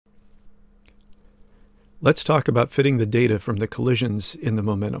Let's talk about fitting the data from the collisions in the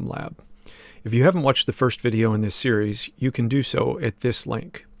Momentum Lab. If you haven't watched the first video in this series, you can do so at this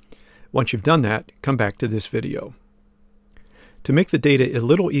link. Once you've done that, come back to this video. To make the data a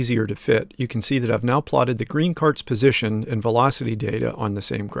little easier to fit, you can see that I've now plotted the green cart's position and velocity data on the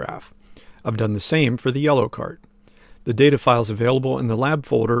same graph. I've done the same for the yellow cart. The data files available in the lab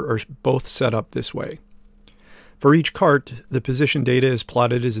folder are both set up this way. For each cart, the position data is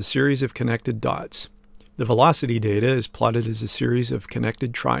plotted as a series of connected dots. The velocity data is plotted as a series of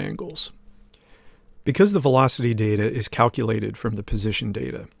connected triangles. Because the velocity data is calculated from the position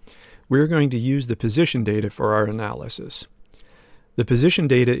data, we're going to use the position data for our analysis. The position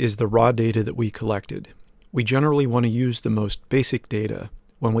data is the raw data that we collected. We generally want to use the most basic data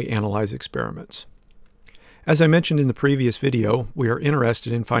when we analyze experiments. As I mentioned in the previous video, we are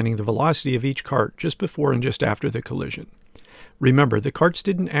interested in finding the velocity of each cart just before and just after the collision. Remember, the carts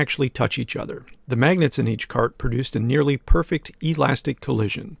didn't actually touch each other. The magnets in each cart produced a nearly perfect elastic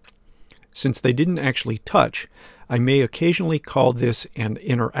collision. Since they didn't actually touch, I may occasionally call this an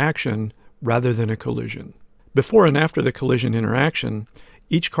interaction rather than a collision. Before and after the collision interaction,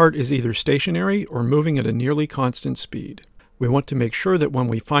 each cart is either stationary or moving at a nearly constant speed. We want to make sure that when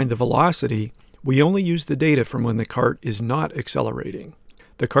we find the velocity, we only use the data from when the cart is not accelerating.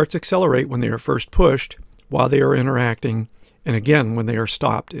 The carts accelerate when they are first pushed, while they are interacting, and again when they are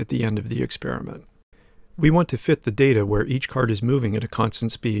stopped at the end of the experiment. We want to fit the data where each cart is moving at a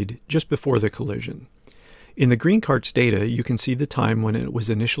constant speed just before the collision. In the green cart's data, you can see the time when it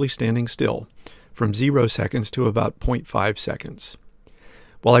was initially standing still, from 0 seconds to about 0.5 seconds.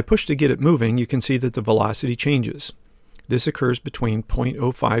 While I push to get it moving, you can see that the velocity changes. This occurs between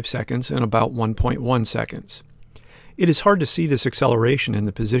 0.05 seconds and about 1.1 seconds. It is hard to see this acceleration in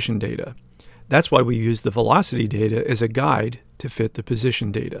the position data. That's why we use the velocity data as a guide to fit the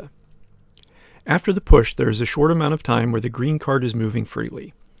position data. After the push, there is a short amount of time where the green cart is moving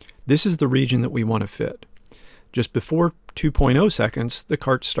freely. This is the region that we want to fit. Just before 2.0 seconds, the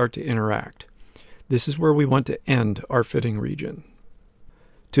carts start to interact. This is where we want to end our fitting region.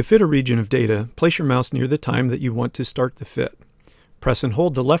 To fit a region of data, place your mouse near the time that you want to start the fit. Press and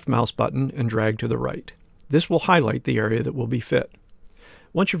hold the left mouse button and drag to the right. This will highlight the area that will be fit.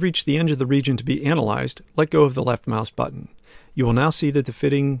 Once you've reached the end of the region to be analyzed, let go of the left mouse button. You will now see that the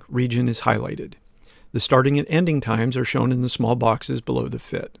fitting region is highlighted. The starting and ending times are shown in the small boxes below the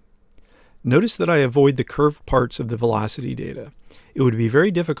fit. Notice that I avoid the curved parts of the velocity data. It would be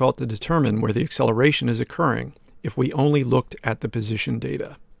very difficult to determine where the acceleration is occurring if we only looked at the position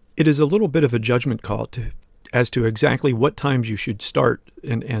data. It is a little bit of a judgment call as to exactly what times you should start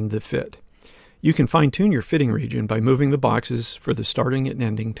and end the fit. You can fine-tune your fitting region by moving the boxes for the starting and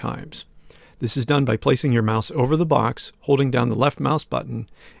ending times. This is done by placing your mouse over the box, holding down the left mouse button,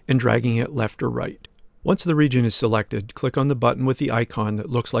 and dragging it left or right. Once the region is selected, click on the button with the icon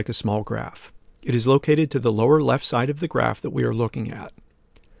that looks like a small graph. It is located to the lower left side of the graph that we are looking at.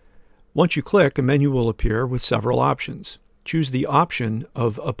 Once you click, a menu will appear with several options. Choose the option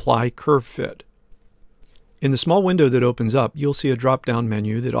of Apply Curve Fit. In the small window that opens up, you'll see a drop-down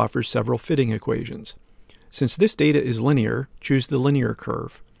menu that offers several fitting equations. Since this data is linear, choose the linear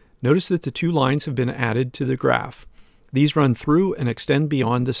curve. Notice that the two lines have been added to the graph. These run through and extend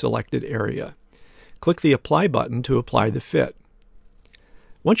beyond the selected area. Click the Apply button to apply the fit.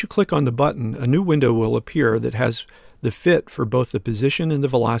 Once you click on the button, a new window will appear that has the fit for both the position and the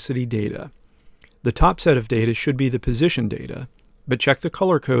velocity data. The top set of data should be the position data, but check the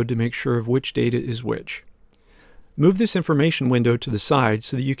color code to make sure of which data is which. Move this information window to the side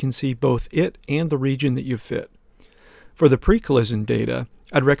so that you can see both it and the region that you fit. For the pre-collision data,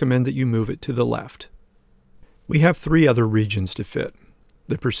 I'd recommend that you move it to the left. We have 3 other regions to fit.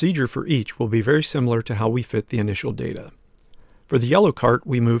 The procedure for each will be very similar to how we fit the initial data. For the yellow cart,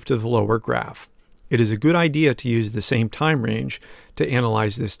 we move to the lower graph. It is a good idea to use the same time range to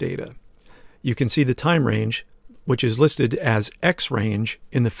analyze this data. You can see the time range, which is listed as X range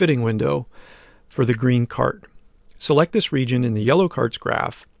in the fitting window for the green cart. Select this region in the yellow cart's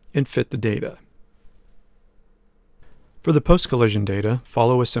graph and fit the data. For the post-collision data,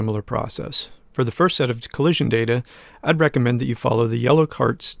 follow a similar process. For the first set of collision data, I'd recommend that you follow the yellow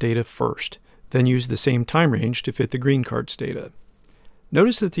cart's data first, then use the same time range to fit the green cart's data.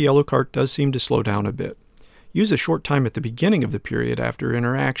 Notice that the yellow cart does seem to slow down a bit. Use a short time at the beginning of the period after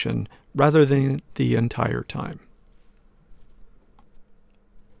interaction rather than the entire time.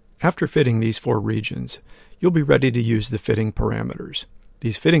 After fitting these 4 regions, you'll be ready to use the fitting parameters.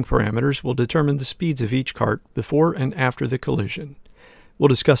 These fitting parameters will determine the speeds of each cart before and after the collision. We'll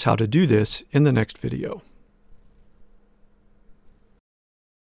discuss how to do this in the next video.